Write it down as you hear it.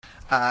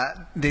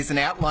There's an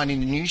outline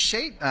in the news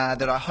sheet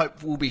that I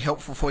hope will be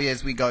helpful for you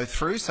as we go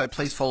through, so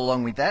please follow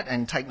along with that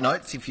and take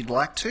notes if you'd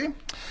like to.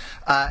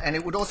 And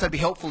it would also be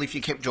helpful if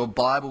you kept your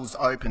Bibles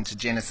open to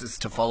Genesis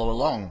to follow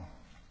along.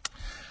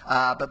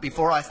 But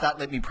before I start,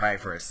 let me pray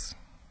for us.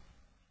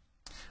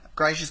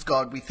 Gracious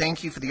God, we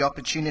thank you for the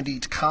opportunity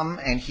to come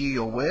and hear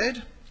your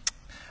word.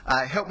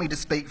 Help me to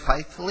speak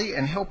faithfully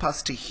and help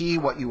us to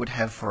hear what you would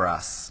have for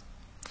us.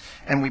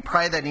 And we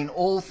pray that in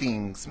all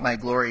things may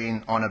glory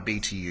and honour be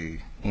to you.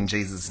 In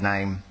Jesus'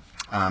 name,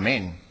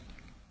 amen.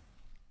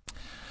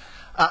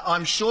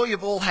 I'm sure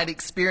you've all had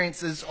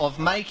experiences of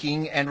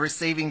making and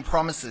receiving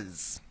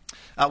promises.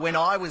 When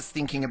I was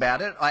thinking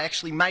about it, I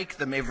actually make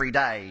them every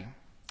day.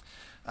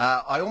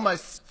 I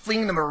almost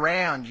fling them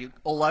around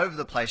all over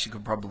the place, you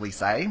could probably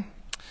say.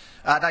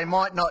 They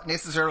might not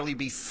necessarily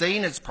be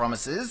seen as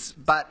promises,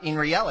 but in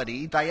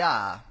reality they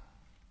are.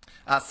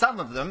 Some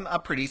of them are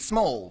pretty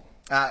small.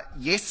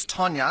 Yes,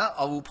 Tonya,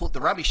 I will put the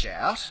rubbish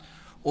out,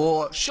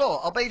 or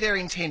sure, I'll be there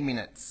in 10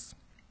 minutes.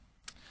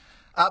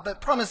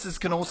 But promises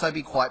can also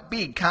be quite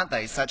big, can't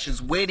they? Such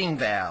as wedding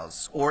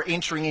vows or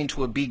entering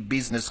into a big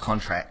business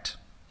contract.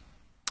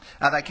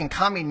 They can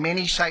come in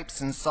many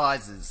shapes and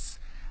sizes.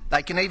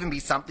 They can even be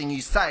something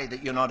you say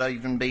that you're not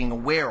even being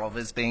aware of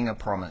as being a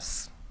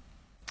promise.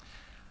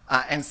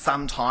 And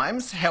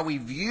sometimes how we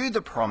view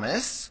the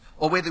promise,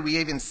 or whether we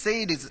even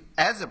see it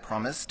as a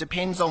promise,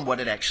 depends on what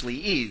it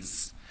actually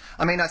is.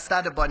 I mean, I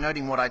started by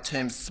noting what I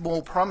termed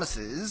small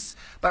promises,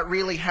 but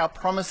really how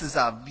promises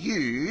are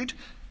viewed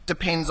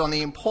depends on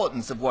the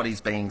importance of what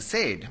is being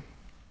said.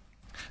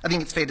 I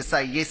think it's fair to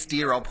say, yes,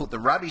 dear, I'll put the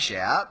rubbish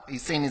out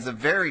is seen as a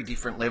very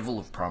different level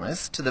of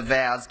promise to the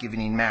vows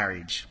given in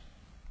marriage.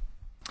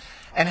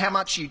 And how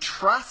much you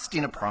trust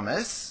in a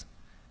promise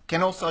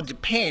can also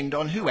depend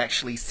on who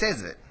actually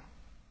says it.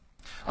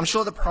 I'm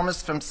sure the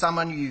promise from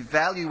someone you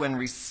value and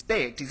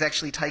respect is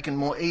actually taken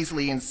more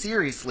easily and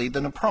seriously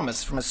than a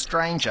promise from a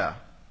stranger.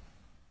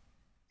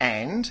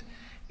 And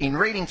in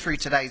reading through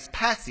today's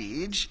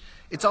passage,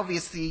 it's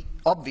obvious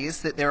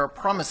that there are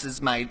promises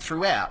made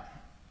throughout.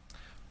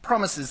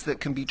 Promises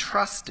that can be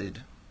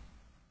trusted.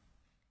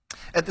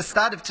 At the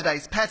start of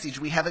today's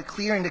passage, we have a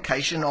clear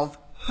indication of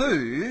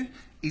who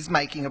is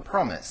making a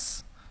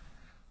promise.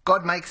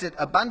 God makes it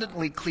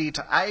abundantly clear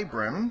to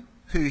Abram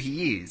who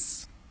he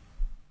is.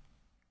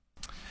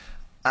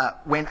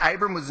 When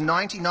Abram was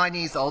 99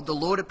 years old, the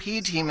Lord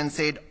appeared to him and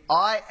said,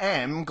 I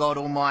am God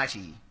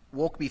Almighty.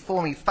 Walk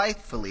before me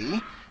faithfully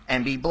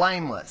and be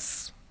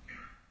blameless.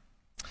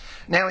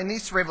 Now in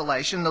this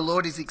revelation, the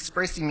Lord is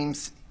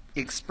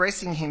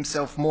expressing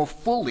himself more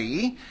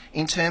fully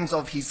in terms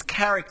of his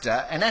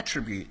character and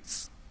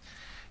attributes.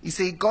 You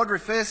see, God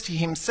refers to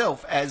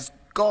himself as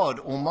God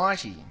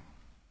Almighty.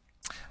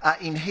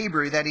 In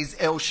Hebrew, that is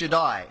El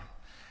Shaddai.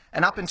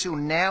 And up until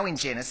now in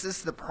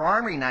Genesis, the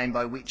primary name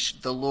by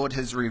which the Lord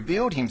has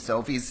revealed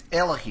himself is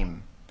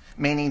Elohim,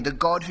 meaning the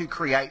God who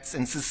creates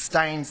and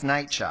sustains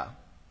nature.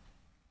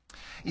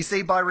 You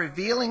see, by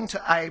revealing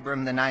to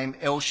Abram the name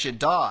El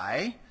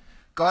Shaddai,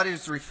 God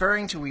is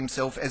referring to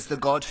himself as the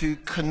God who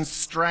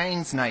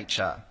constrains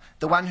nature,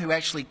 the one who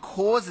actually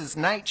causes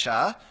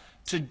nature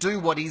to do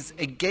what is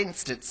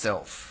against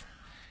itself.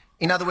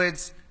 In other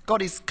words,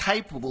 God is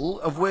capable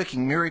of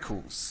working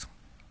miracles.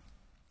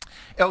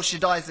 El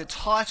Shaddai is a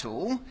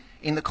title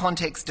in the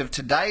context of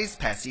today's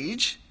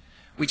passage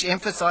which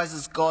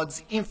emphasises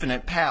God's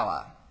infinite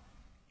power.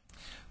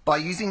 By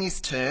using this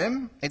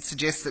term, it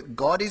suggests that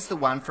God is the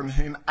one from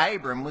whom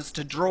Abram was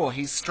to draw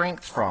his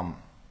strength from.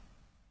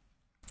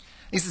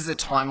 This is a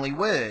timely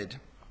word.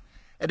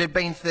 It had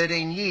been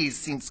 13 years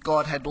since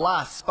God had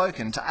last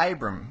spoken to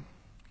Abram.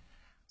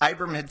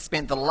 Abram had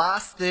spent the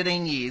last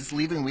 13 years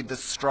living with the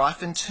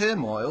strife and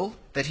turmoil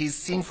that his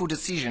sinful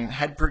decision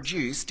had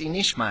produced in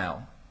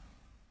Ishmael.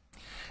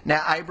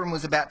 Now Abram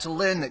was about to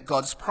learn that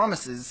God's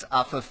promises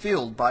are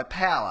fulfilled by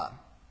power,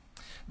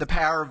 the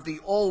power of the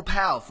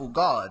all-powerful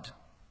God,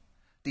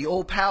 the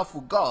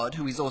all-powerful God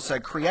who is also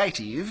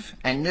creative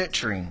and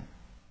nurturing.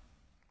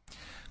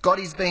 God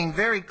is being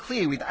very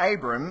clear with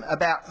Abram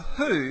about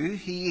who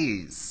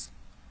he is.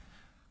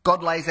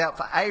 God lays out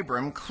for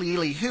Abram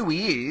clearly who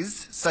he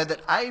is so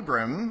that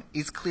Abram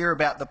is clear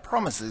about the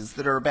promises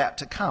that are about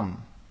to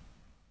come.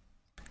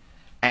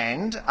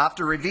 And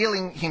after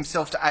revealing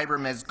himself to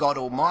Abram as God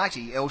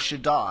Almighty, El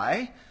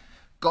Shaddai,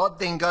 God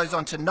then goes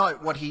on to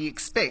note what he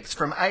expects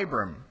from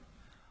Abram.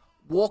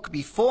 Walk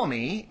before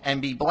me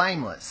and be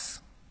blameless.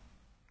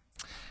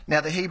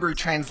 Now the Hebrew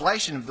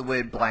translation of the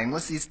word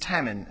blameless is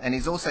tamen and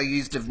is also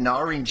used of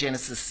Noah in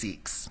Genesis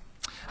 6.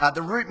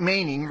 The root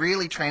meaning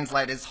really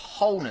translates as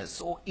wholeness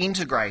or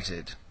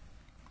integrated.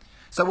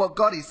 So what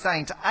God is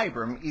saying to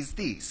Abram is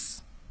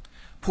this: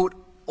 put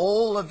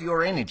all of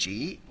your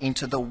energy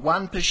into the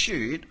one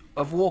pursuit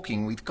of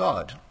walking with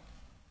God.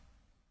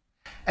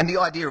 And the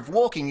idea of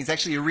walking is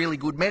actually a really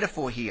good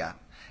metaphor here.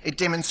 It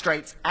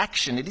demonstrates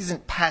action, it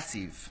isn't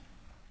passive.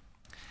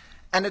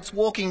 And it's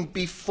walking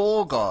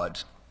before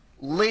God,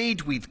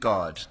 lead with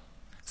God,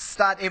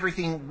 start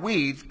everything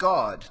with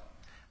God.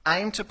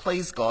 Aim to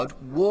please God,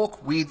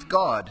 walk with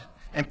God,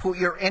 and put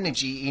your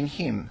energy in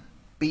him.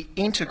 Be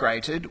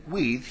integrated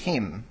with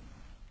him.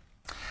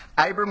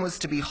 Abram was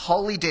to be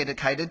wholly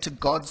dedicated to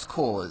God's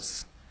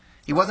cause.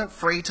 He wasn't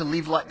free to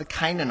live like the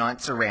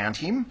Canaanites around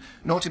him,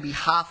 nor to be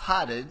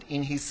half-hearted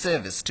in his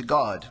service to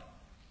God.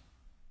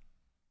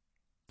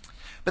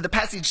 But the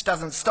passage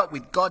doesn't stop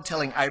with God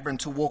telling Abram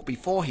to walk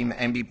before him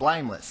and be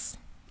blameless.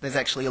 There's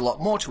actually a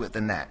lot more to it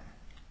than that.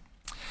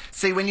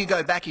 See, when you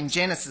go back in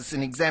Genesis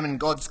and examine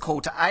God's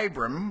call to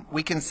Abram,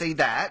 we can see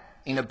that,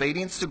 in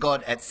obedience to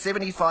God at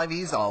 75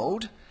 years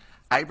old,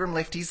 Abram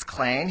left his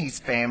clan, his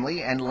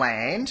family and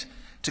land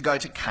to go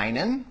to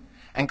Canaan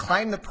and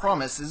claim the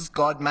promises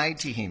God made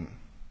to him.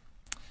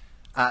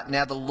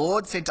 Now the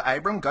Lord said to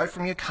Abram, "Go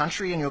from your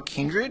country and your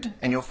kindred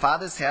and your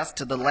father's house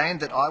to the land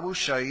that I will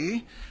show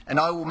you, and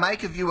I will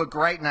make of you a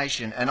great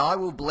nation, and I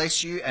will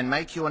bless you and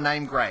make your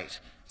name great,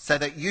 so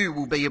that you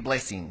will be a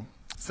blessing."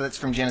 So that's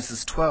from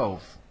Genesis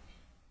 12.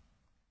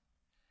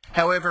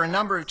 However, a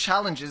number of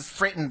challenges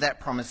threatened that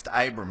promise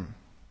to Abram.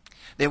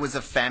 There was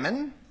a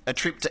famine, a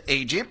trip to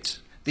Egypt,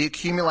 the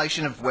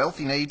accumulation of wealth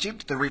in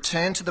Egypt, the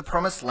return to the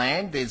promised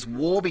land, there's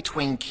war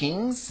between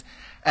kings,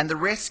 and the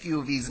rescue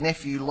of his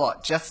nephew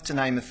Lot, just to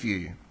name a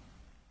few.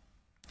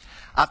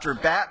 After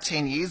about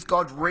 10 years,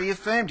 God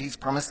reaffirmed his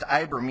promise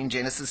to Abram in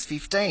Genesis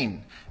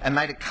 15 and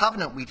made a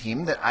covenant with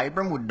him that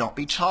Abram would not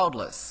be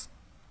childless.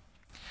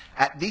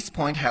 At this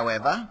point,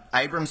 however,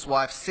 Abram's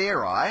wife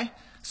Sarai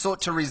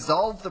sought to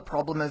resolve the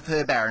problem of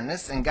her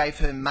barrenness and gave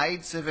her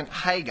maidservant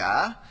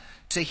Hagar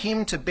to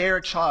him to bear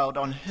a child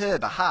on her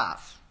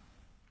behalf.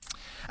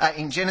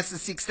 In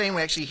Genesis 16,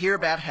 we actually hear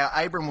about how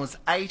Abram was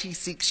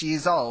 86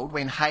 years old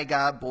when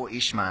Hagar bore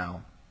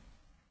Ishmael.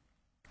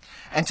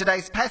 And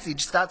today's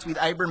passage starts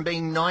with Abram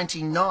being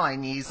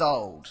 99 years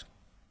old.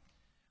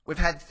 We've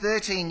had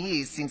 13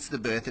 years since the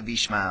birth of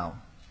Ishmael.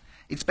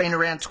 It's been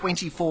around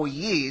 24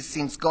 years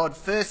since God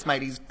first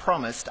made his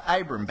promise to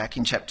Abram back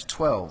in chapter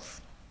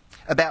 12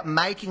 about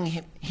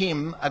making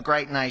him a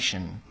great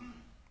nation.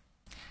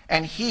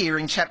 And here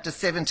in chapter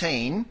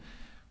 17,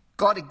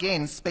 God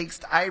again speaks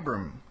to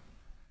Abram.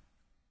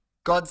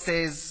 God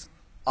says,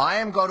 "I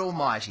am God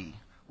Almighty.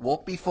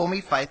 Walk before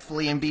me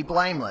faithfully and be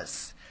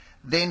blameless.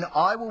 Then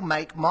I will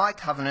make my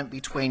covenant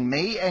between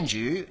me and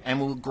you and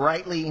will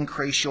greatly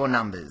increase your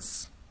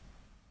numbers."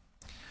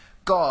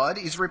 God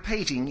is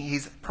repeating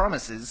his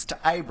promises to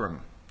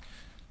Abram.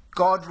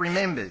 God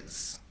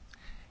remembers.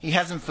 He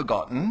hasn't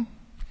forgotten.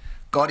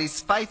 God is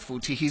faithful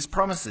to his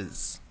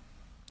promises.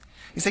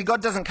 You see,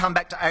 God doesn't come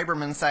back to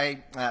Abram and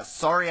say,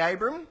 "Sorry,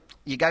 Abram,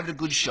 you gave it a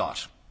good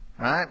shot.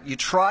 Right? You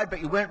tried, but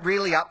you weren't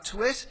really up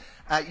to it.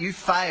 You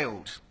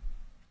failed."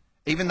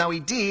 Even though he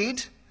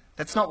did,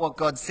 that's not what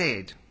God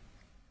said.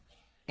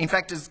 In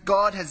fact, as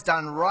God has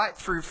done right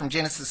through from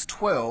Genesis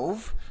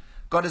 12,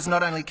 God has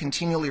not only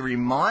continually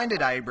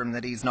reminded Abram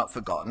that he's not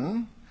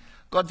forgotten,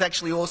 God's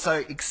actually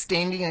also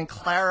extending and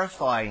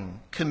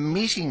clarifying,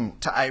 committing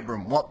to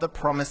Abram what the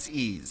promise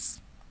is.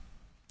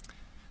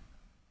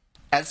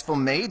 "As for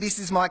me, this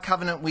is my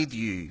covenant with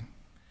you.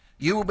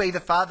 You will be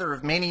the father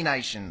of many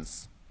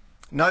nations.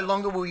 No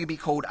longer will you be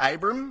called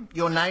Abram,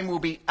 your name will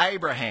be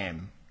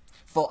Abraham,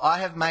 for I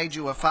have made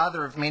you a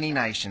father of many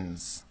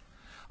nations.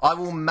 I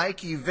will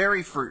make you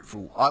very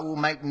fruitful. I will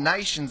make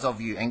nations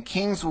of you, and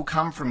kings will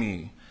come from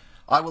you.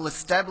 I will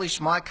establish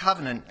my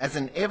covenant as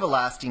an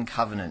everlasting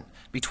covenant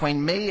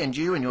between me and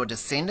you and your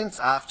descendants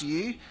after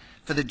you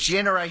for the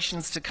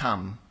generations to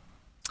come,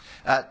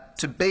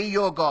 to be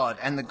your God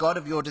and the God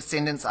of your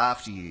descendants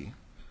after you.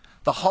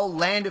 The whole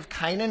land of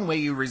Canaan where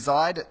you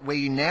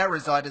now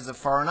reside as a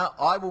foreigner,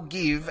 I will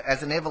give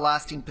as an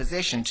everlasting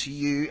possession to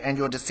you and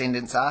your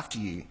descendants after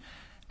you,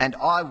 and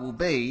I will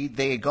be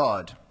their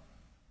God."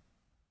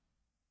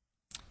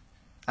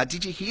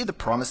 Did you hear the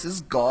promises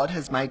God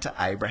has made to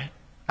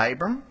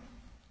Abram?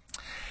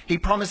 He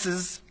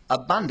promises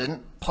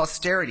abundant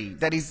posterity,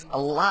 that is, a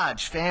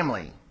large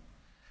family.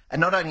 And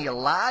not only a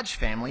large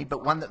family,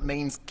 but one that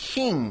means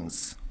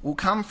kings will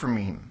come from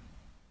him.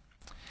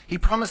 He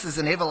promises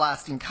an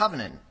everlasting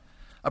covenant,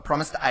 a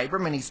promise to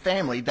Abram and his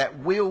family that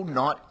will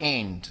not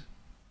end.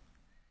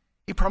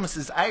 He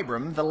promises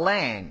Abram the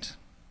land.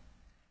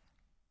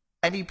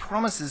 And he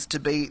promises to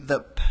be the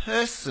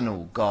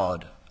personal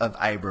God of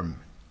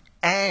Abram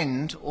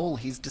and all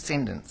his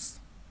descendants.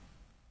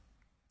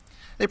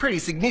 They're pretty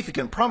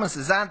significant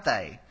promises, aren't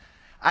they?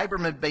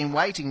 Abram had been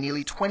waiting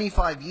nearly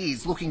 25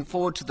 years looking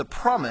forward to the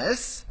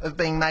promise of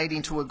being made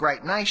into a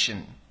great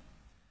nation,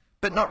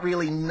 but not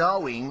really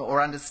knowing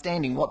or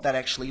understanding what that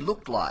actually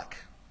looked like.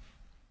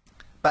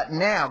 But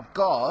now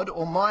God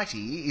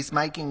Almighty is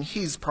making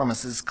his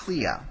promises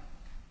clear.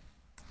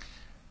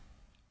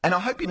 And I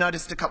hope you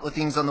noticed a couple of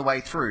things on the way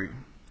through.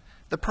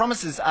 The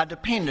promises are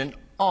dependent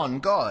on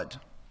God.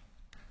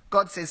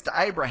 God says to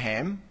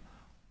Abraham,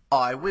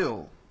 "I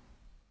will.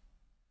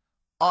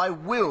 I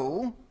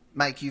will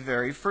make you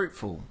very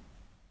fruitful.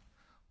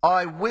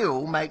 I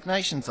will make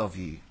nations of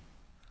you.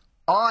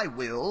 I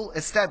will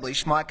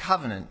establish my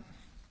covenant.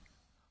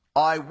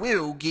 I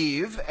will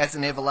give as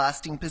an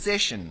everlasting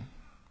possession.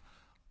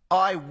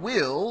 I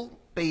will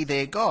be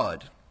their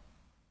God.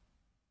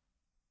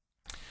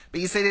 But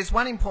you see, there's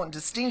one important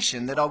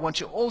distinction that I want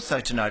you also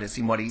to notice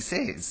in what he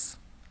says.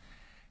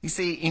 You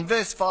see, in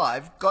verse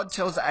 5, God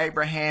tells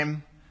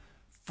Abraham,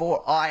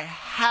 "For I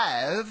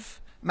have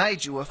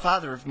made you a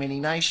father of many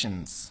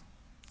nations."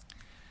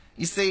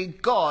 You see,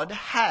 God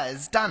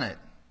has done it.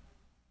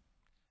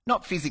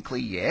 Not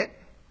physically yet.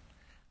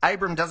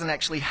 Abram doesn't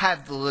actually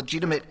have the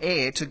legitimate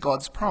heir to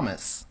God's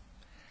promise.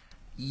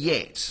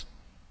 Yet.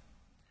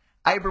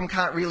 Abram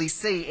can't really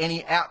see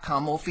any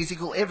outcome or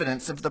physical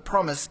evidence of the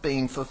promise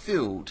being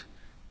fulfilled.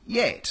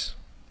 Yet.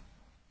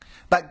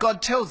 But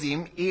God tells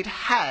him it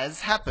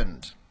has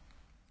happened.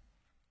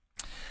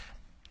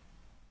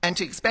 And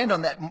to expand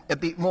on that a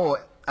bit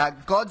more,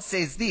 God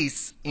says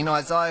this in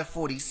Isaiah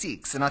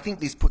 46, and I think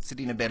this puts it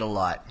in a better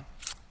light.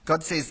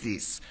 God says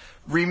this,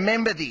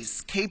 "Remember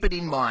this, keep it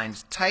in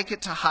mind, take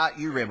it to heart,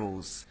 you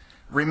rebels.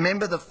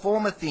 Remember the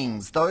former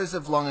things, those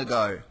of long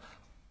ago.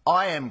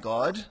 I am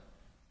God,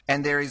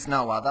 and there is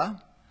no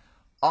other.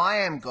 I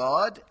am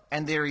God,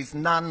 and there is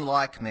none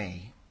like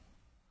me.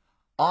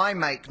 I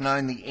make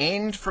known the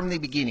end from the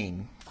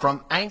beginning,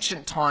 from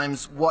ancient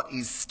times what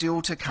is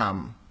still to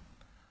come.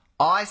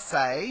 I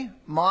say,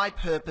 my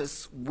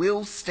purpose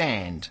will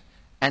stand,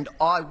 and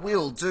I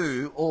will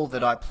do all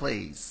that I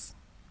please."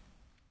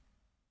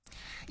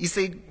 You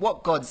see,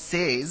 what God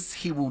says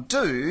he will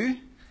do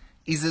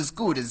is as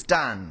good as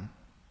done.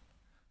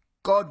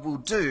 God will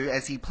do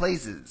as he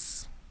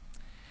pleases.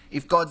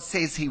 If God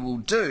says he will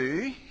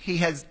do, he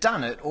has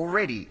done it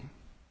already.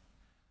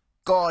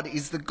 God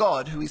is the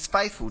God who is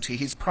faithful to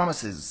his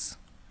promises.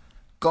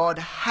 God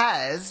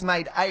has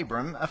made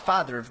Abram a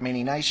father of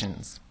many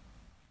nations.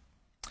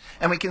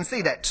 And we can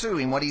see that too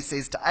in what he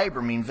says to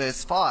Abram in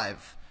verse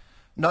 5.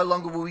 "No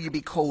longer will you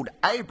be called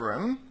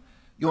Abram,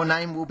 your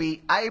name will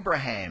be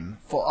Abraham,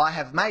 for I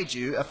have made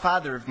you a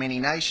father of many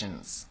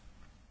nations."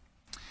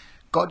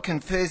 God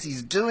confers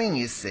his doing,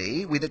 you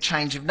see, with a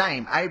change of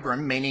name.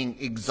 Abram, meaning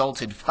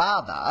exalted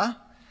father,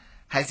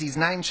 has his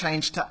name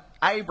changed to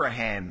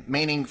Abraham,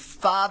 meaning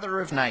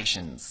father of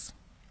nations.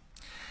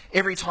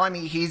 Every time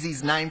he hears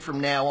his name from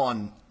now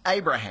on,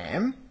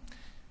 Abraham,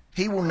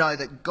 he will know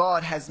that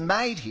God has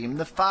made him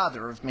the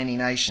father of many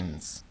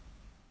nations.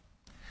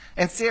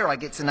 And Sarah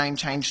gets a name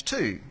change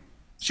too.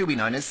 She'll be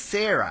known as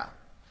Sarah.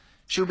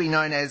 She'll be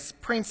known as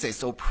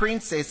princess or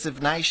princess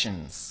of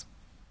nations.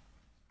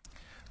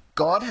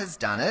 God has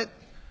done it.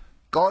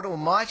 God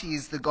Almighty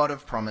is the God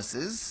of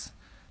promises.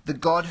 The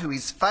God who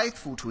is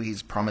faithful to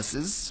his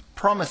promises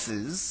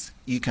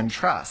you can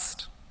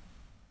trust.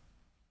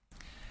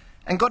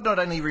 And God not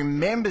only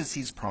remembers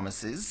his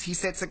promises, he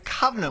sets a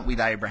covenant with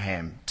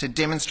Abraham to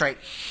demonstrate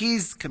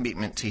his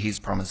commitment to his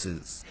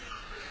promises.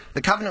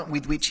 The covenant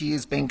with which he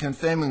has been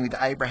confirming with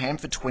Abraham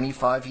for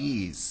 25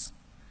 years.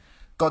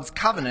 God's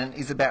covenant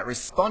is about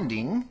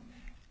responding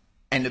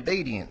and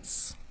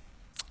obedience.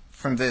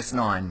 From verse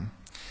 9.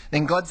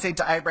 "Then God said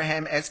to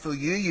Abraham, as for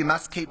you, you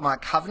must keep my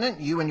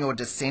covenant, you and your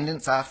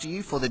descendants after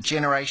you, for the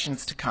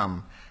generations to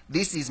come.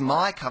 This is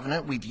my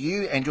covenant with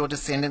you and your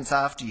descendants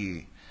after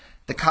you.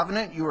 The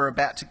covenant you are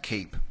about to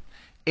keep.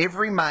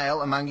 Every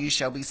male among you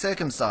shall be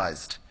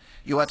circumcised.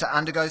 You are to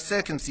undergo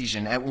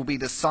circumcision, and it will be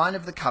the sign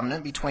of the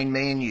covenant between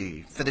me and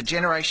you. For the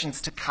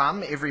generations to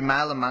come, every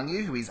male among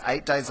you who is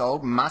 8 days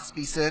old must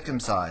be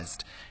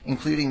circumcised,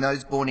 including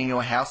those born in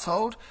your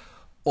household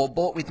or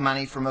bought with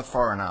money from a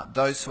foreigner,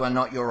 those who are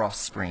not your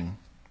offspring."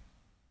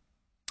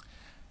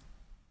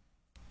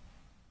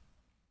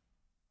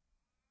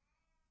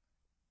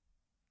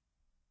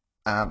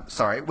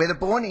 Whether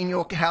born in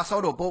your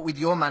household or bought with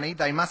your money,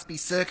 they must be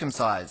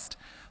circumcised.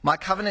 My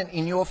covenant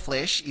in your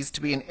flesh is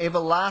to be an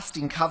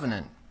everlasting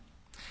covenant.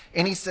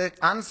 Any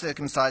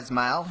uncircumcised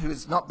male who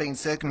has not been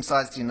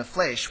circumcised in the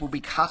flesh will be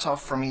cut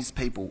off from his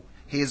people.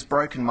 He has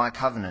broken my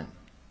covenant.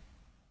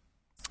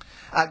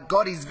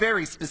 God is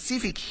very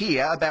specific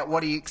here about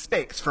what he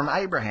expects from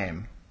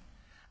Abraham.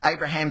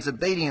 Abraham's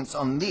obedience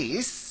on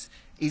this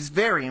is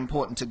very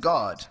important to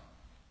God.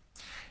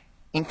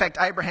 In fact,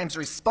 Abraham's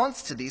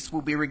response to this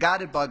will be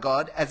regarded by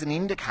God as an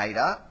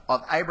indicator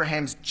of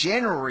Abraham's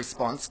general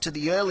response to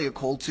the earlier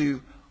call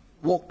to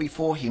walk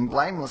before him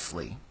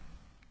blamelessly.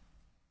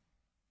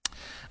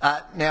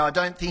 Now, I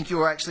don't think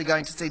you're actually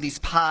going to see this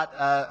part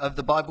of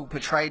the Bible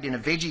portrayed in a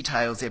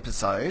VeggieTales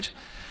episode,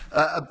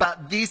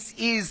 but this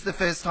is the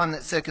first time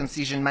that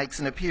circumcision makes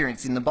an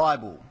appearance in the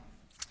Bible.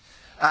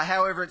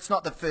 However, it's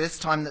not the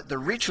first time that the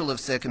ritual of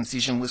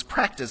circumcision was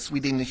practiced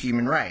within the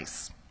human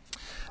race.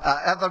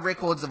 Other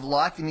records of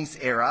life in this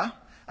era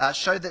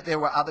show that there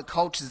were other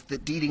cultures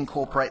that did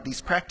incorporate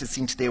this practice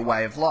into their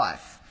way of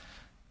life.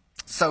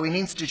 So in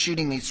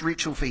instituting this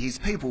ritual for his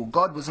people,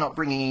 God was not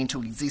bringing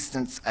into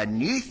existence a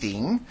new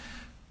thing,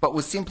 but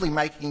was simply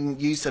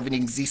making use of an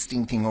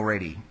existing thing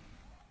already.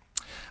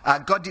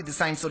 God did the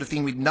same sort of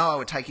thing with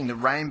Noah, taking the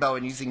rainbow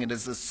and using it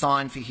as a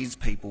sign for his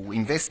people,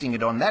 investing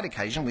it on that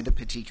occasion with a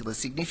particular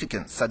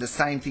significance. So the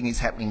same thing is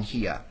happening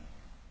here.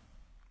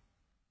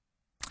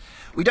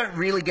 We don't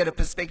really get a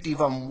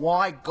perspective on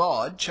why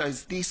God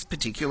chose this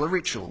particular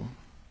ritual.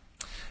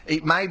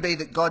 It may be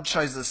that God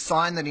chose a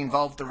sign that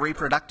involved the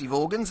reproductive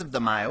organs of the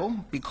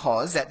male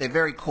because, at their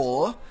very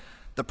core,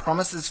 the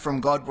promises from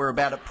God were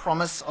about a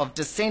promise of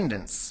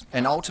descendants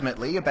and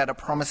ultimately about a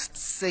promised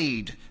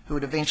seed who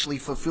would eventually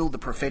fulfil the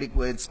prophetic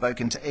words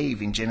spoken to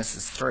Eve in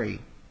Genesis 3.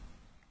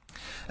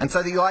 And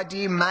so the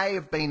idea may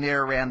have been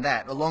there around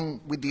that,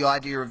 along with the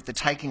idea of the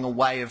taking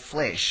away of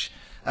flesh,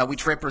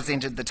 which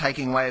represented the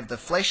taking away of the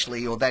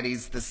fleshly, or that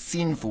is, the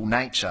sinful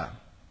nature.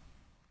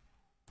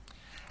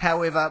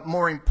 However,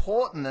 more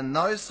important than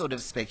those sort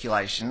of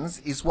speculations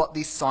is what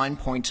this sign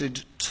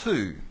pointed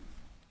to.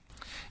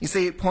 You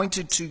see, it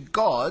pointed to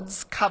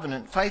God's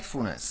covenant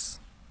faithfulness.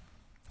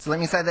 So let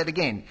me say that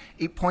again.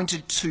 It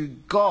pointed to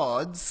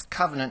God's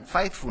covenant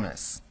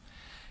faithfulness.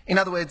 In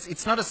other words,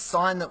 it's not a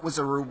sign that was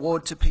a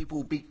reward to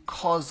people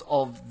because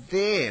of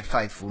their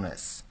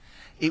faithfulness.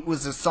 It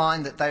was a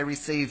sign that they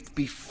received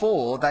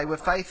before they were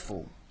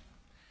faithful.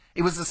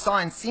 It was a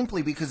sign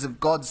simply because of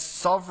God's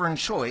sovereign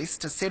choice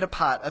to set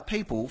apart a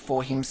people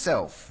for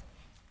himself.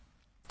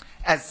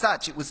 As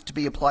such, it was to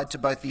be applied to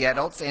both the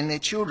adults and their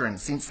children,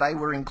 since they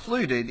were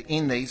included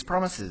in these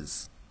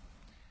promises.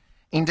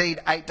 Indeed,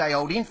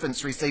 8-day-old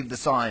infants received the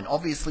sign,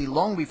 obviously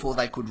long before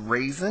they could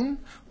reason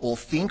or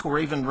think or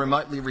even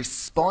remotely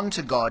respond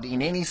to God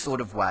in any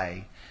sort of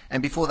way,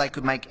 and before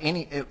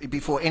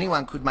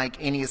anyone could make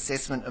any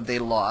assessment of their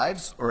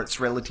lives or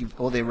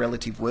their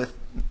relative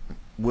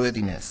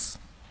worthiness.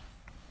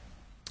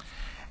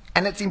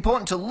 And it's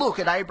important to look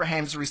at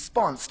Abraham's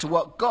response to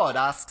what God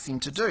asks him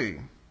to do.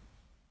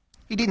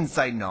 He didn't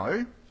say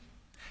no.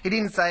 He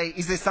didn't say,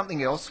 is there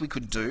something else we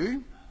could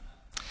do?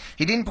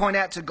 He didn't point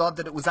out to God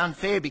that it was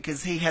unfair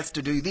because he has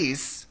to do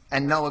this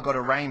and Noah got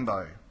a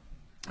rainbow.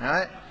 All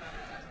right?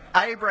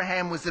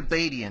 Abraham was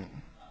obedient.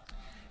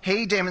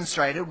 He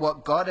demonstrated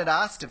what God had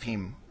asked of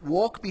him.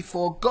 Walk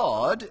before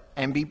God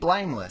and be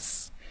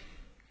blameless.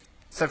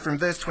 So from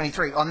verse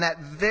 23, on that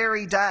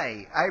very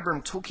day,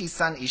 Abram took his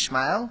son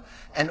Ishmael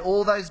and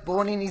all those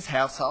born in his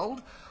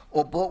household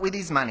or bought with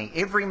his money,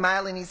 every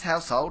male in his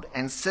household,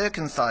 and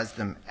circumcised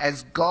them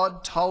as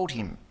God told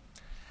him.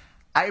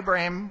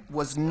 Abraham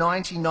was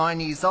 99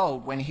 years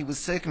old when he was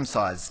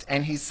circumcised,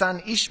 and his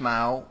son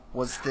Ishmael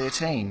was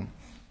 13.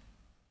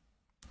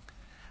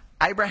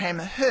 Abraham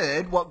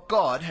heard what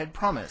God had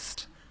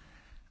promised.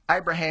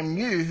 Abraham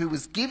knew who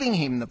was giving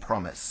him the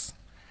promise.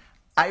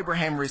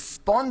 Abraham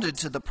responded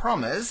to the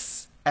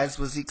promise as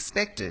was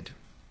expected.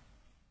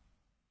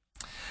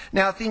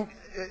 Now, I think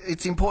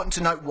it's important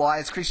to note why,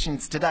 as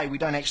Christians today, we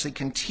don't actually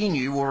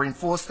continue or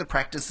enforce the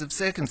practice of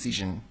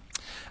circumcision.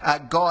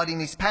 God, in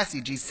this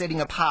passage, is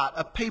setting apart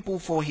a people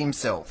for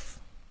himself.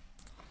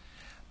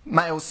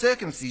 Male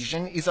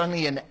circumcision is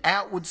only an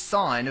outward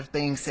sign of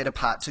being set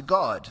apart to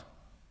God.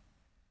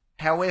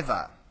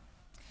 However,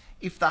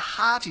 if the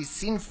heart is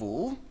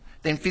sinful,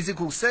 then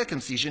physical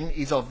circumcision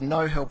is of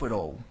no help at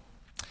all.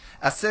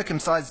 A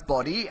circumcised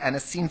body and a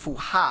sinful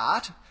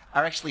heart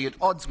are actually at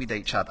odds with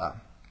each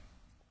other.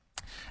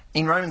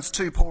 In Romans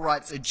 2, Paul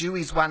writes, a Jew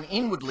is one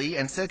inwardly,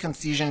 and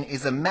circumcision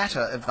is a matter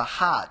of the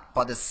heart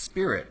by the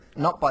Spirit,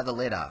 not by the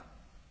letter.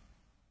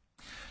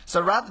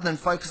 So rather than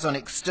focus on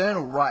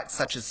external rites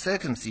such as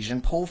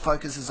circumcision, Paul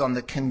focuses on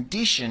the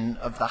condition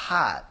of the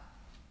heart.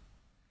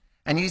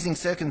 And using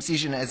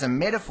circumcision as a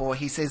metaphor,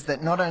 he says that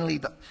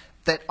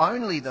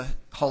only the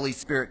Holy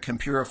Spirit can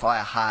purify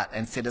a heart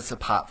and set us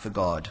apart for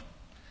God.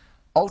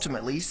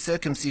 Ultimately,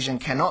 circumcision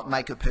cannot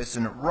make a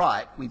person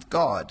right with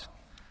God.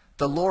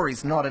 The law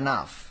is not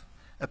enough.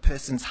 A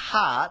person's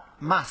heart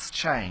must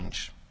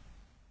change.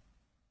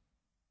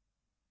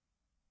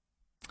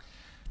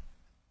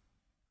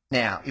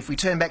 Now, if we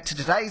turn back to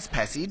today's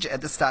passage at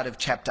the start of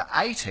chapter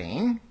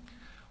 18,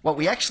 what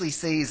we actually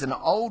see is an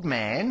old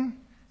man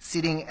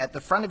sitting at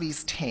the front of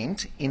his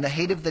tent in the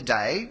heat of the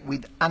day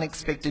with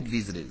unexpected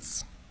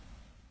visitors.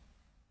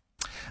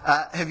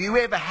 Have you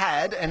ever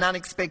had an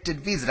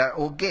unexpected visitor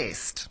or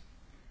guest?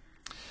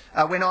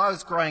 When I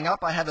was growing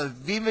up, I have a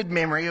vivid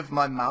memory of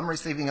my mum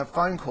receiving a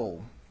phone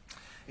call.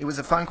 It was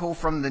a phone call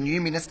from the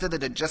new minister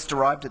that had just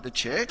arrived at the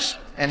church,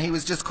 and he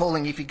was just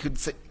calling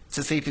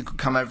to see if he could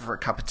come over for a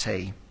cup of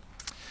tea.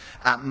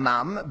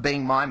 Mum,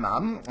 being my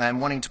mum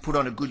and wanting to put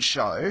on a good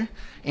show,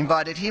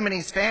 invited him and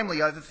his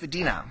family over for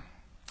dinner.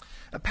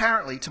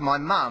 Apparently, to my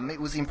mum, it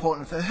was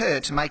important for her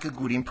to make a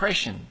good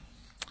impression.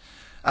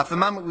 For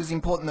Mum, it was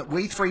important that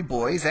we three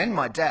boys and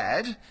my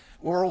dad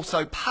were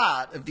also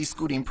part of this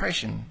good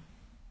impression.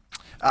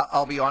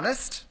 I'll be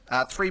honest,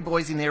 three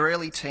boys in their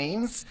early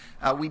teens,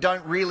 we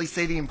don't really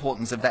see the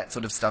importance of that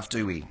sort of stuff,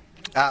 do we?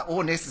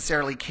 Or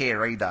necessarily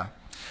care either.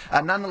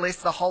 Nonetheless,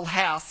 the whole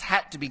house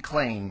had to be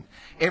clean.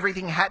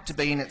 Everything had to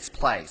be in its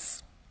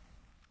place.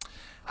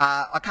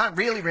 I can't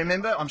really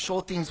remember. I'm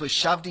sure things were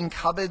shoved in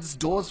cupboards,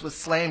 doors were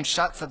slammed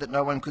shut so that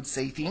no one could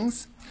see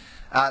things.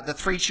 The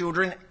three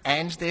children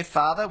and their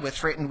father were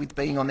threatened with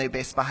being on their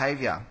best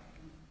behaviour.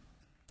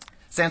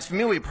 Sounds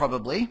familiar,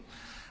 probably.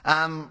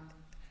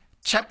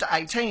 Chapter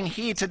 18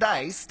 here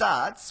today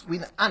starts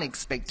with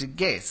unexpected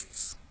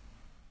guests.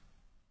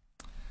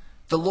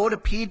 The Lord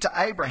appeared to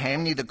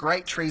Abraham near the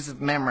great trees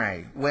of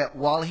Mamre,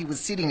 while he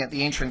was sitting at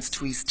the entrance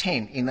to his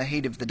tent in the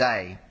heat of the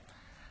day.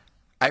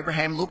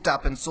 Abraham looked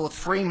up and saw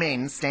 3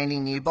 men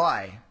standing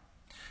nearby.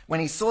 When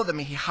he saw them,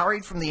 he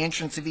hurried from the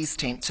entrance of his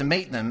tent to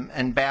meet them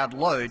and bowed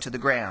low to the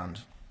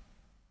ground.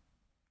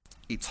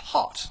 It's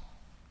hot,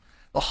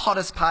 the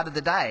hottest part of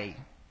the day.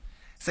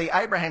 See,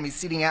 Abraham is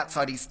sitting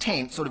outside his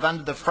tent, sort of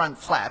under the front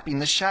flap in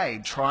the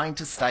shade, trying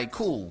to stay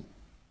cool.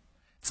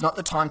 It's not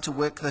the time to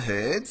work the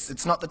herds.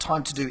 It's not the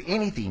time to do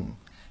anything.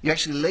 You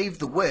actually leave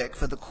the work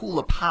for the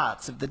cooler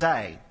parts of the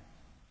day.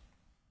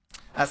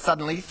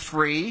 Suddenly,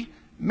 3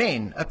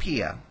 men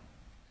appear.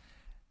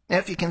 Now,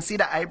 if you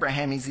consider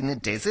Abraham is in the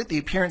desert, the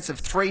appearance of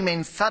 3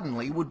 men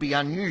suddenly would be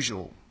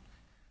unusual.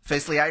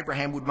 Firstly,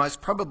 Abraham would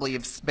most probably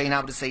have been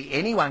able to see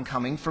anyone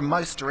coming from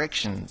most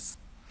directions.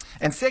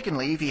 And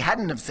secondly, if he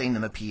hadn't have seen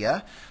them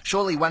appear,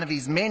 surely one of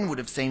his men would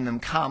have seen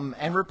them come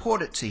and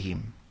report it to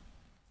him.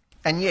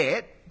 And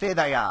yet, there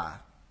they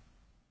are.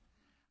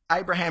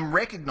 Abraham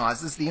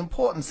recognises the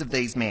importance of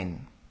these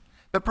men,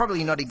 but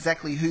probably not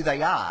exactly who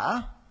they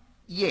are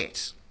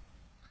yet.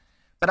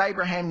 But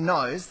Abraham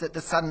knows that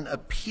the sudden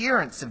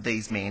appearance of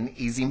these men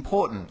is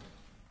important.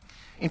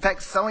 In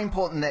fact, so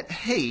important that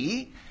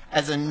he,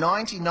 as a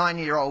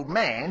 99-year-old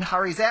man,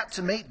 hurries out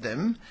to meet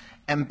them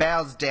and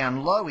bows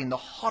down low in the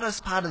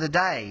hottest part of the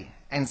day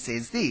and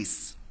says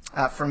this,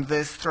 from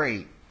verse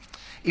 3,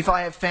 "If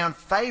I have found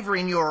favour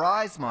in your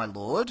eyes, my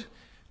Lord,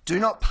 do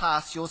not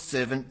pass your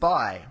servant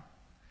by.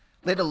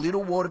 Let a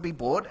little water be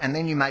brought, and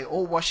then you may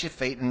all wash your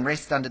feet and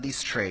rest under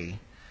this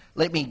tree.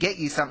 Let me get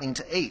you something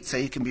to eat so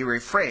you can be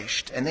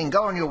refreshed, and then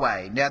go on your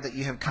way, now that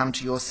you have come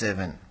to your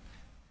servant."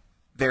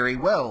 "Very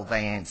well,"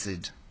 they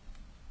answered.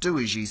 "Do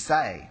as you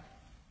say."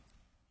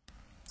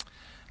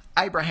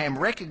 Abraham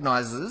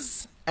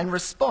recognises and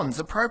responds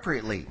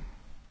appropriately.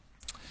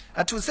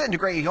 To a certain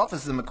degree, he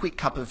offers them a quick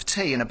cup of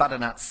tea and a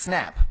butternut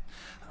snap,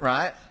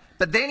 right?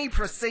 But then he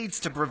proceeds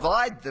to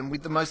provide them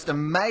with the most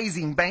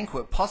amazing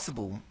banquet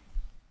possible.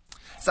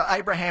 So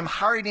Abraham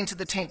hurried into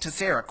the tent to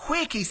Sarah.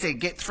 "Quick," he said,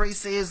 "get 3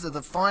 seahs of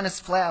the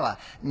finest flour,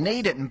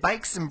 knead it and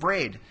bake some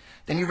bread."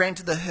 Then he ran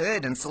to the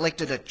herd and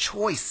selected a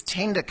choice,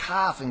 tender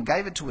calf and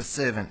gave it to a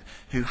servant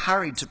who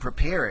hurried to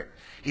prepare it.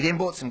 He then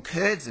bought some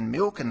curds and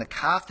milk and the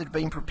calf that had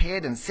been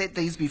prepared and set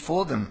these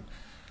before them.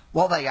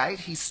 While they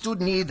ate, he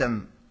stood near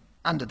them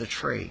under the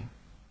tree.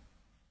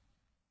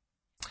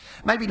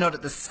 Maybe not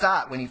at the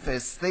start when he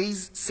first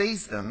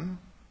sees them,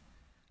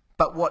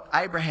 but what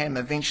Abraham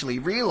eventually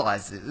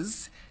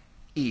realises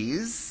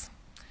is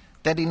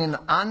that in an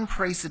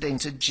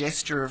unprecedented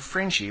gesture of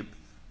friendship,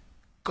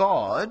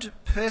 God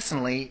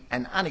personally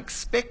and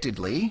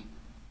unexpectedly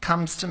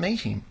comes to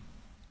meet him.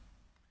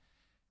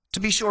 To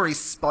be sure, he's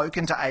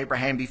spoken to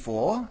Abraham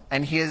before,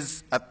 and he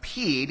has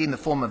appeared in the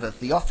form of a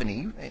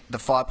theophany, the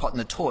fire pot and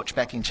the torch,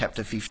 back in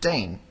chapter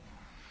 15.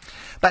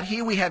 But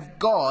here we have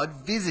God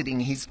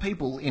visiting his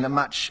people in a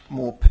much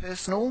more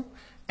personal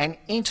and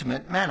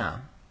intimate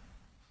manner.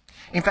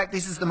 In fact,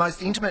 this is the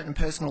most intimate and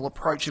personal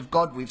approach of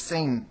God we've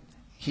seen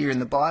here in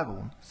the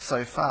Bible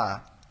so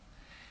far.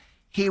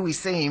 Here we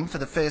see him for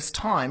the first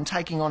time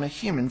taking on a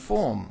human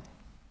form.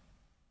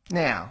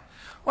 Now,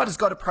 why does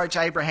God approach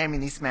Abraham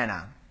in this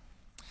manner?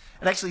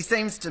 It actually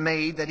seems to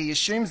me that he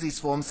assumes this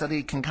form so that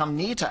he can come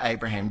near to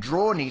Abraham,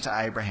 draw near to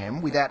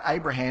Abraham, without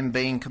Abraham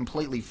being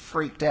completely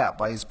freaked out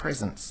by his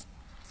presence.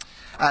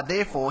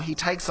 Therefore, he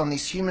takes on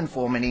this human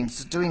form, and in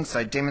doing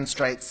so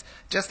demonstrates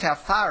just how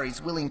far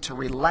he's willing to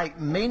relate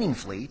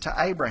meaningfully to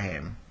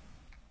Abraham.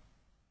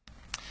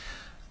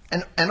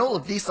 And all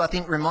of this, I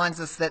think, reminds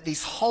us that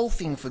this whole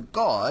thing for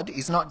God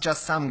is not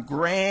just some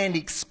grand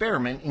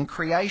experiment in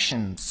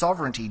creation,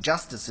 sovereignty,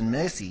 justice and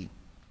mercy.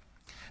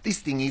 This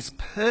thing is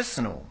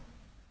personal.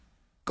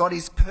 God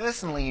is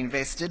personally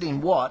invested in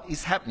what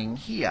is happening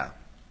here.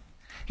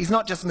 He's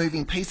not just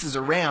moving pieces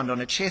around on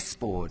a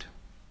chessboard.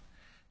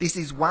 This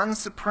is one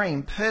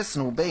supreme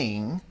personal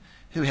being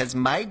who has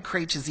made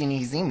creatures in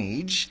his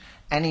image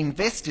and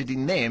invested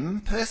in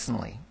them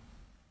personally,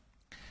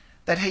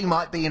 that he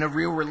might be in a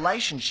real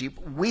relationship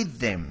with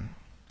them,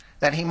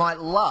 that he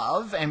might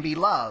love and be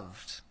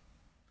loved.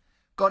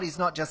 God is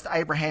not just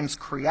Abraham's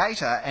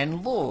creator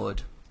and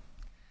Lord.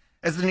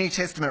 As the New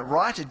Testament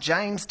writer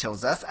James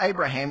tells us,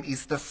 Abraham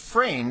is the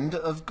friend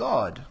of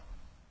God.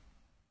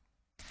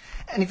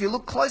 And if you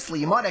look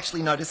closely, you might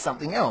actually notice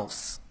something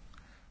else.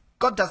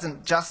 God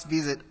doesn't just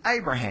visit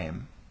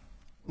Abraham.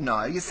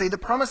 No, you see, the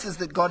promises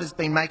that God has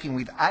been making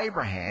with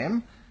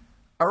Abraham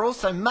are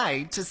also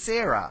made to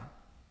Sarah.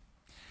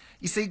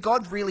 You see,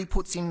 God really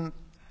puts in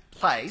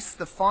place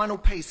the final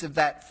piece of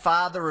that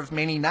father of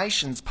many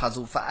nations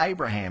puzzle for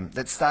Abraham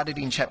that started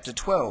in chapter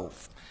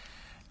 12.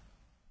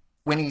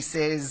 When he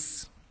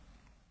says,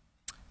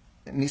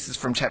 and this is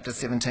from chapter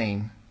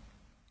 17,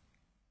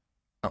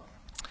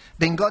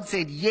 "Then God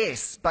said,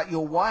 'Yes, but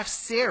your wife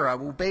Sarah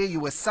will bear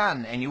you a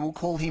son, and you will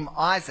call him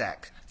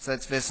Isaac.'" So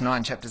that's verse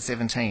 9, chapter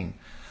 17.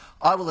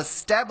 "I will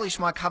establish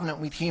my covenant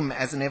with him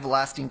as an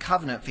everlasting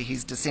covenant for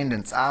his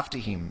descendants after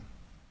him."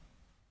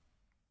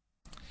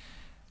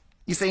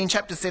 You see, in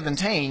chapter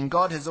 17,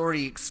 God has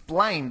already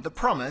explained the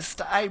promise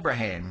to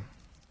Abraham.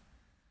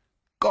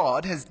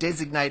 God has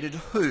designated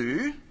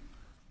who,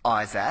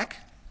 Isaac,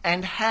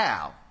 and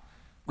how,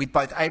 with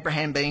both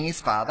Abraham being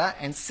his father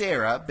and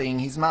Sarah being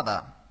his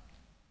mother.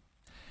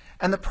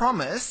 And the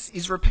promise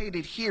is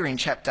repeated here in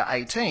chapter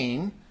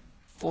 18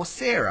 for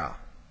Sarah.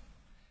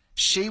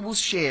 She will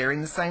share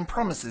in the same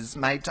promises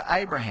made to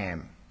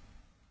Abraham.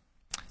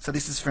 So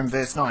this is from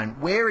verse 9.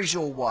 "Where is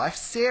your wife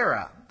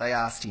Sarah?" they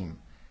asked him.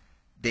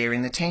 "There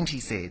in the tent," he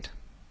said.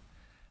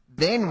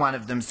 Then one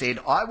of them said,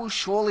 "I will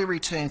surely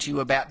return to you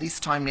about this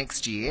time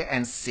next year,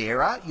 and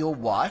Sarah, your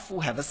wife,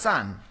 will have a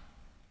son."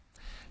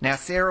 Now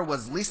Sarah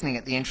was listening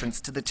at the entrance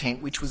to the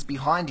tent which was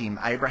behind him.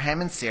 Abraham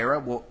and Sarah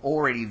were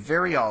already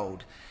very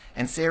old,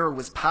 and Sarah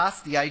was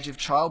past the age of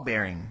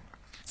childbearing.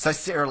 So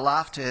Sarah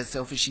laughed to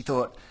herself as she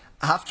thought,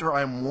 "After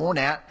I am worn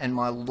out and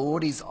my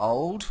Lord is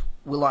old,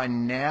 will I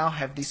now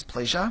have this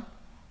pleasure?"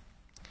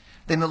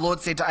 Then the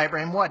Lord said to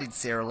Abraham, "Why did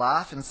Sarah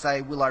laugh and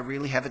say, 'Will I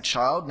really have a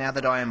child now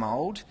that I am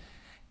old?'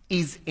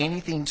 Is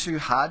anything too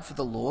hard for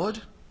the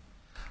Lord?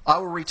 I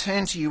will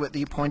return to you at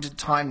the appointed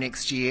time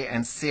next year,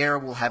 and Sarah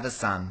will have a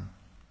son."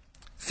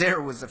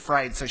 Sarah was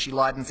afraid, so she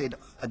lied and said,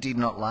 "I did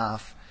not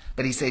laugh."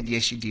 But he said,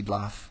 "Yes, you did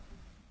laugh."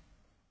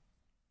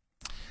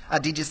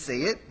 Did you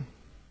see it?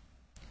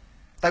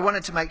 They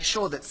wanted to make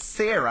sure that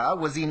Sarah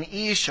was in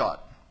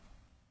earshot.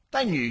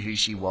 They knew who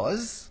she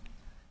was.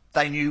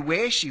 They knew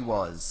where she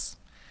was.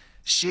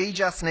 She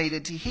just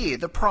needed to hear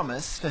the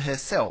promise for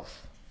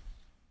herself.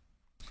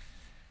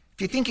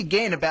 If you think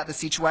again about the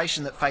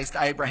situation that faced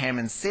Abraham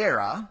and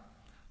Sarah,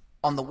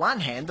 on the one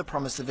hand, the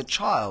promise of a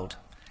child,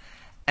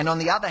 and on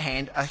the other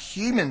hand, a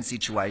human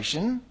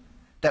situation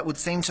that would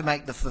seem to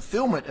make the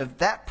fulfilment of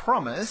that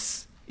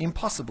promise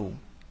impossible.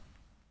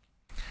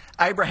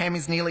 Abraham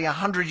is nearly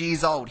 100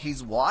 years old.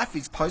 His wife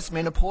is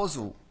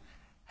postmenopausal.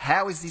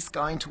 How is this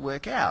going to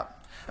work out?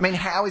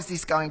 How is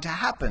this going to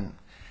happen?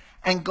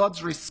 And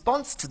God's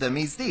response to them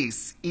is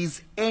this: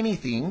 is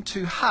anything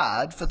too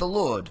hard for the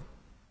Lord?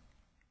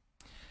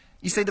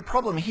 You see, the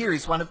problem here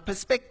is one of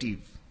perspective.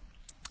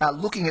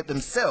 Looking at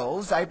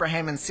themselves,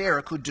 Abraham and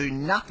Sarah could do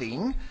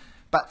nothing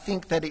but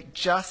think that it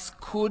just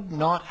could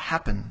not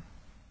happen.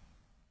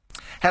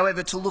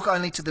 However, to look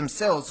only to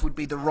themselves would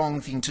be the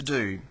wrong thing to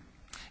do.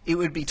 It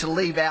would be to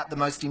leave out the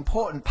most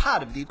important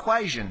part of the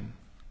equation: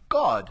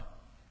 God.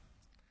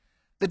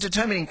 The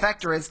determining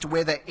factor as to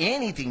whether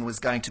anything was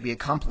going to be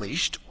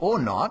accomplished or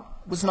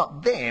not was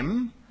not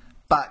them,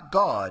 but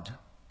God.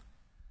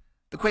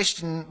 The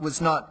question was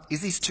not,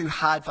 is this too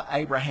hard for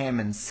Abraham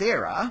and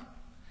Sarah?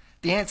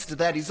 The answer to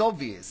that is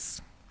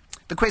obvious.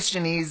 The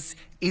question is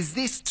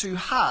this too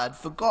hard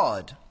for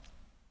God?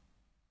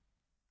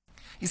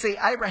 You see,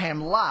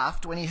 Abraham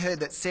laughed when he heard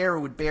that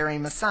Sarah would bear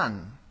him a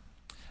son,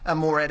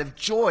 more out of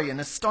joy and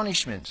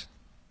astonishment.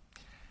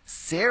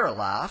 Sarah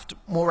laughed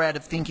more out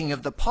of thinking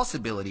of the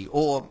possibility,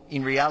 or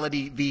in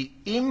reality, the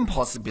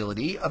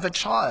impossibility of a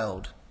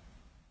child.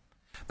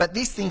 But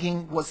this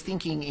thinking was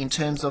thinking in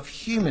terms of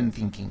human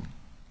thinking.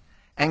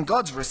 And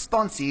God's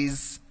response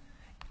is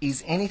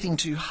anything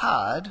too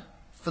hard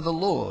for the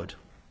Lord?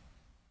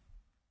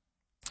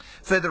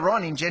 Further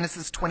on in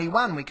Genesis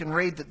 21, we can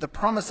read that the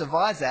promise of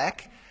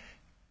Isaac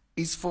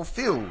is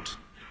fulfilled,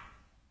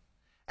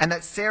 and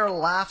that Sarah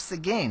laughs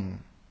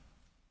again.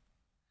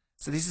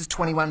 So this is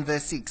 21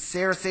 verse 6.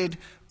 Sarah said,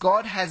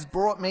 "God has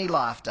brought me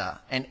laughter,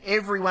 and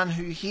everyone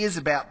who hears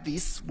about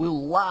this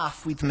will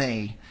laugh with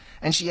me."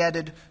 And she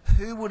added,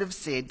 "Who would have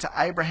said to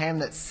Abraham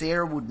that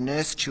Sarah would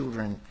nurse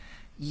children?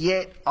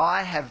 Yet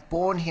I have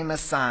borne him a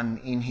son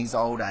in his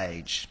old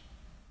age."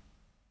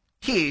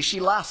 Here she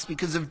laughs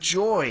because of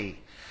joy.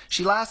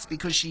 She laughs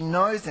because she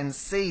knows and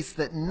sees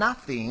that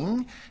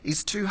nothing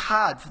is too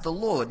hard for the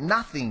Lord.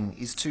 Nothing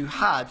is too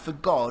hard for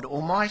God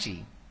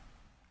Almighty.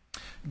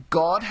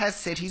 God has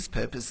set his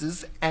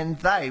purposes and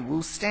they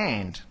will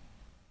stand.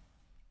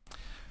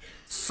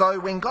 So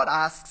when God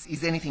asks,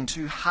 is anything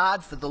too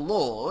hard for the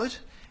Lord,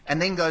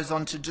 and then goes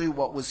on to do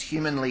what was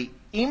humanly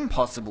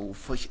impossible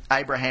for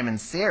Abraham and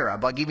Sarah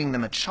by giving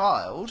them a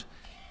child,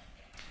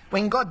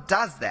 when God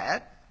does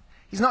that,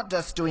 he's not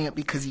just doing it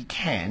because he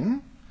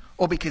can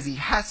or because he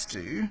has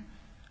to,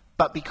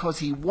 but because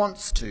he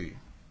wants to,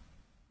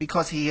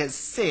 because he has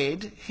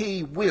said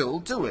he will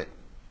do it.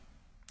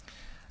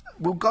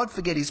 Will God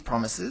forget his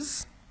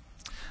promises?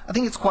 I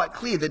think it's quite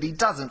clear that he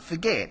doesn't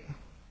forget.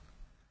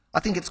 I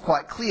think it's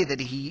quite clear that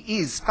he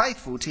is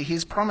faithful to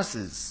his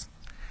promises.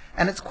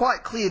 And it's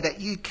quite clear that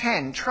you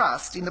can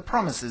trust in the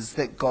promises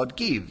that God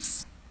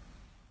gives.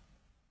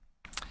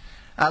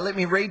 Let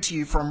me read to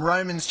you from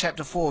Romans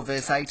chapter 4,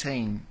 verse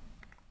 18.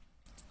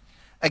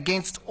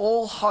 "Against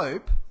all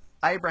hope,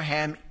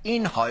 Abraham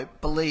in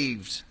hope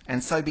believed,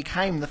 and so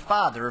became the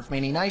father of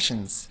many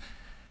nations.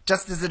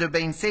 Just as it had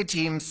been said to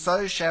him,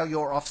 so shall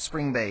your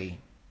offspring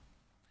be.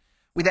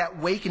 Without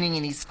weakening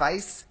in his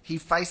face, he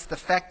faced the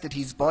fact that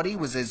his body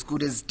was as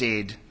good as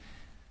dead,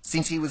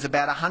 since he was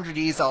about 100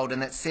 years old,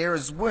 and that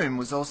Sarah's womb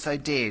was also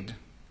dead.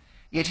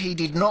 Yet he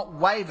did not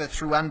waver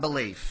through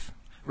unbelief,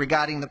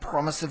 regarding the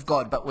promise of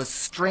God, but was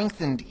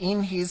strengthened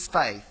in his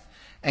faith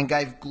and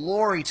gave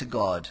glory to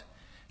God,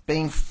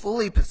 being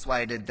fully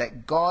persuaded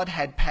that God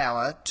had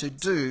power to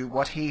do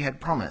what he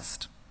had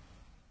promised.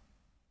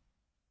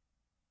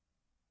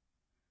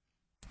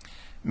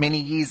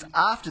 Many years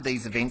after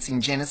these events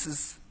in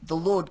Genesis, the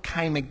Lord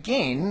came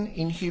again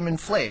in human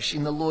flesh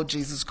in the Lord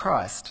Jesus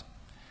Christ,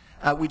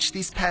 which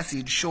this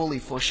passage surely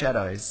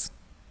foreshadows.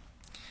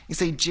 You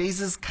see,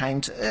 Jesus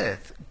came to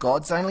earth,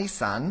 God's only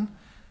Son,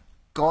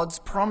 God's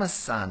promised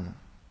Son.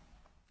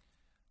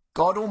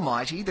 God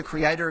Almighty, the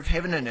creator of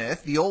heaven and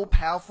earth, the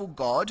all-powerful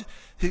God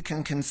who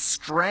can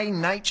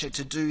constrain nature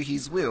to do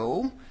his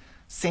will,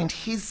 sent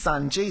his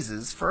Son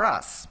Jesus for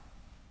us.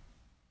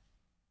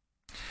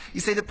 You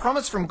see, the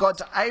promise from God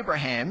to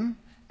Abraham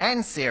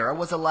and Sarah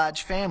was a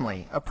large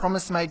family, a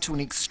promise made to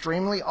an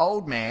extremely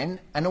old man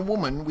and a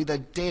woman with a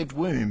dead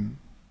womb.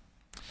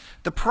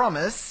 The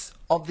promise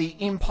of the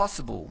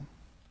impossible.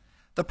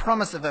 The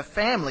promise of a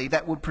family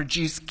that would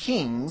produce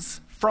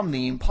kings from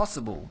the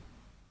impossible.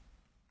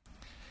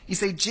 You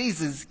see,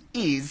 Jesus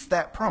is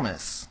that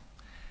promise.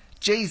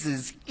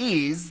 Jesus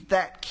is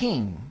that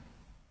king.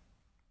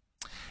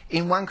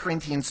 In 1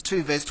 Corinthians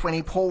 2 verse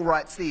 20, Paul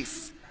writes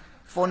this,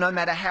 "For no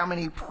matter how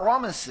many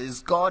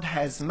promises God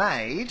has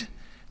made,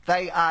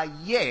 they are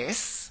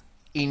yes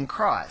in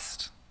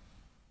Christ."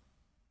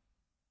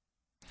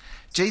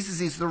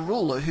 Jesus is the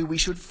ruler who we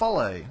should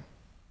follow.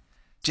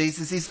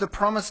 Jesus is the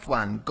promised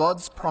one.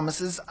 God's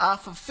promises are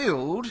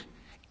fulfilled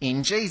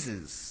in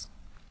Jesus.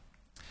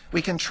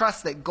 We can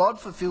trust that God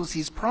fulfills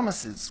his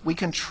promises. We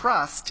can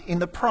trust in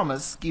the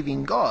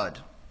promise-giving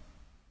God.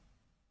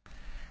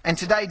 And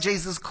today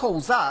Jesus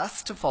calls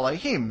us to follow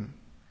him.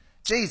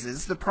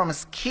 Jesus, the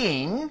promised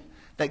king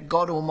that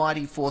God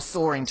Almighty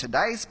foresaw in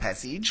today's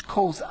passage,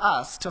 calls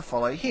us to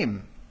follow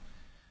him,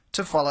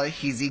 to follow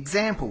his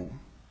example,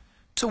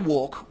 to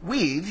walk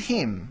with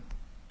him.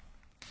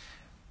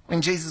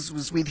 When Jesus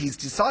was with his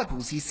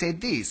disciples, he said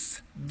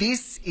this,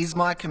 "This is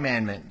my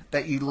commandment,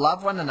 that you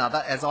love one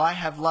another as I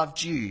have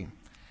loved you.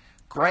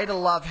 Greater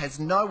love has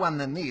no one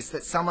than this,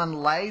 that someone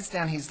lays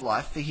down his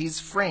life for his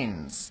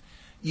friends.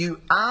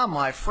 You are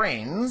my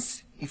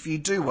friends if you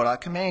do what I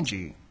command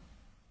you."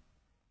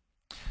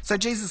 So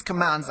Jesus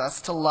commands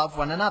us to love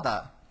one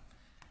another.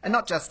 And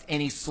not just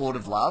any sort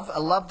of love, a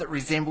love that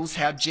resembles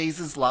how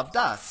Jesus loved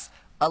us,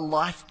 a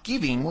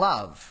life-giving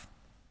love.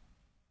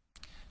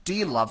 Do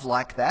you love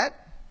like that?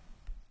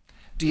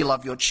 Do you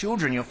love your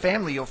children, your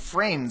family, your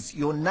friends,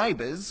 your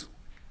neighbours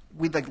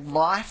with a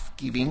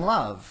life-giving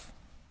love?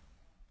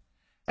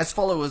 As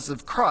followers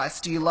of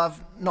Christ, do you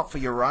love not for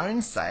your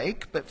own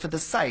sake, but for the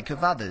sake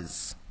of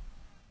others?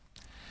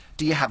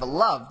 Do you have a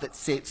love that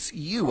sets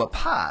you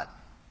apart?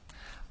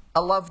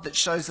 A love that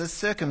shows a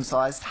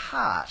circumcised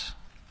heart?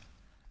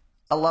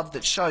 A love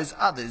that shows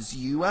others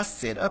you are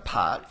set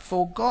apart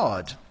for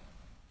God?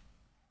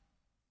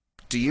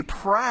 Do you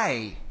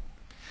pray?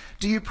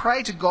 Do you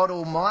pray to God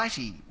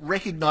Almighty,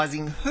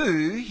 recognising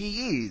who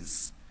he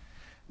is,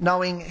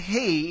 knowing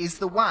he is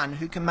the one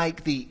who can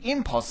make the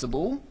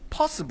impossible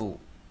possible?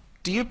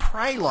 Do you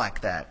pray like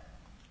that?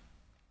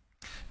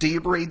 Do you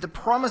read the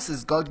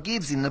promises God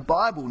gives in the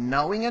Bible,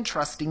 knowing and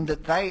trusting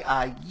that they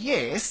are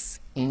yes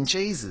in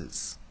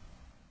Jesus?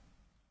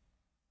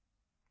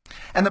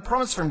 And the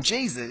promise from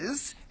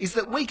Jesus is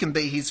that we can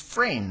be his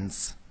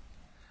friends.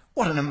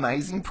 What an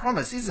amazing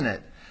promise, isn't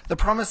it? The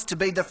promise to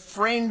be the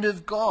friend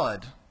of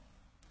God.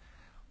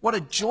 What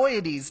a joy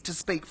it is to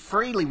speak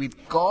freely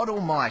with God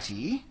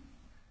Almighty,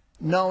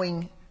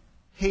 knowing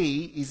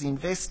he is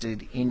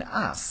invested in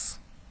us.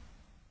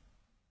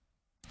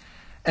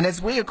 And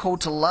as we are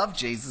called to love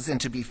Jesus and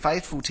to be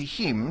faithful to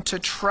him, to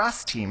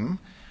trust him,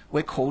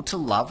 we're called to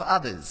love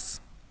others.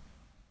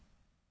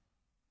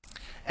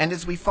 And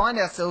as we find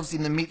ourselves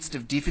in the midst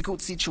of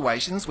difficult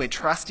situations where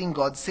trusting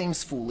God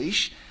seems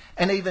foolish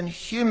and even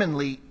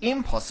humanly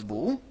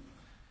impossible,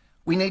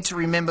 we need to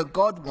remember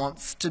God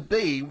wants to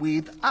be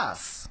with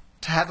us,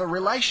 to have a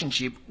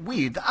relationship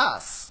with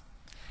us.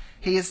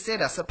 He has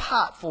set us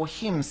apart for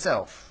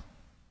himself.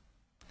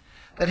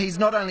 That he's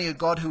not only a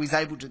God who is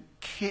able to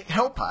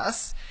help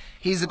us,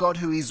 he is a God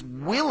who is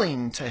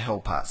willing to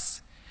help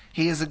us.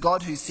 He is a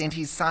God who sent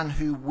his Son,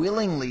 who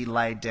willingly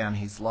laid down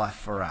his life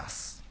for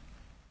us.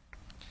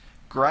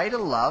 Greater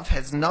love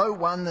has no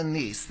one than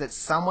this, that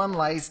someone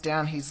lays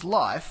down his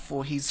life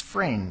for his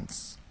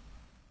friends.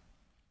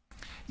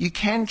 You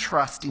can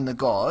trust in the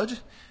God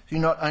who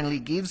not only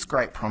gives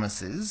great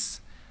promises,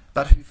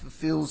 but who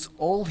fulfills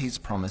all his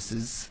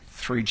promises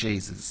through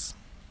Jesus.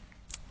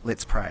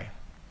 Let's pray.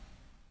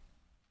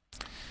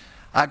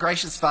 Our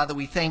gracious Father,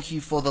 we thank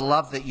you for the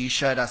love that you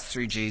showed us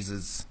through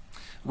Jesus.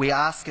 We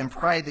ask and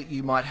pray that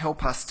you might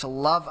help us to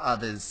love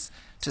others,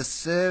 to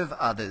serve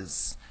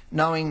others,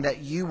 knowing that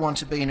you want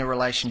to be in a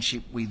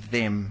relationship with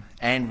them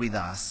and with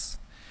us.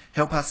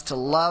 Help us to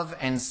love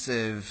and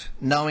serve,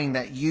 knowing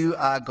that you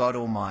are God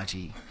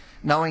Almighty,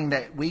 knowing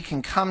that we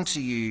can come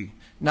to you,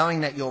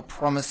 knowing that your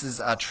promises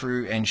are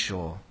true and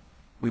sure.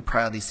 We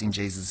pray this in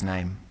Jesus'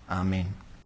 name. Amen.